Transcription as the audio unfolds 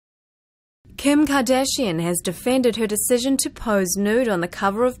Kim Kardashian has defended her decision to pose nude on the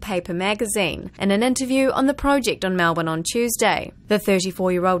cover of Paper magazine in an interview on The Project on Melbourne on Tuesday. The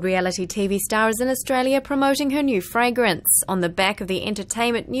 34-year-old reality TV star is in Australia promoting her new fragrance on the back of the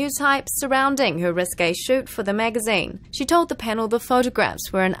entertainment news hype surrounding her risque shoot for the magazine. She told the panel the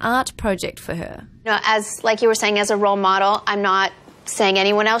photographs were an art project for her. You know, like you were saying, as a role model, I'm not saying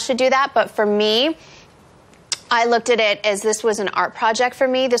anyone else should do that, but for me, I looked at it as this was an art project for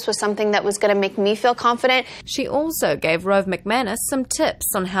me. This was something that was going to make me feel confident. She also gave Rove McManus some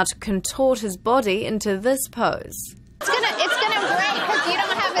tips on how to contort his body into this pose. It's gonna break because you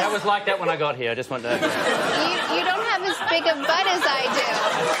don't have as... I was like that when I got here. I just want to... You don't have as big a butt as I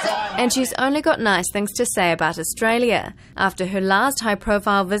do. So... And she's only got nice things to say about Australia. After her last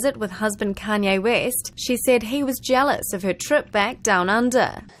high-profile visit with husband Kanye West, she said he was jealous of her trip back down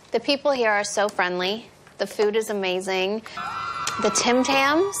under. The people here are so friendly. The food is amazing. The Tim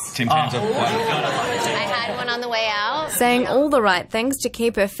Tams. Tim Tams are wonderful. I had one on the way out. Saying all the right things to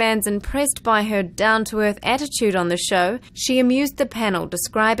keep her fans impressed by her down-to-earth attitude on the show, she amused the panel,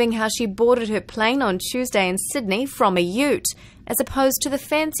 describing how she boarded her plane on Tuesday in Sydney from a ute, as opposed to the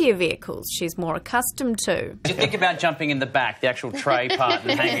fancier vehicles she's more accustomed to. Did you think about jumping in the back, the actual tray part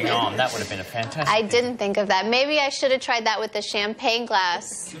and hanging on? That would have been a fantastic I didn't think of that. Maybe I should have tried that with the champagne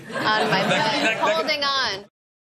glass on my butt, holding on.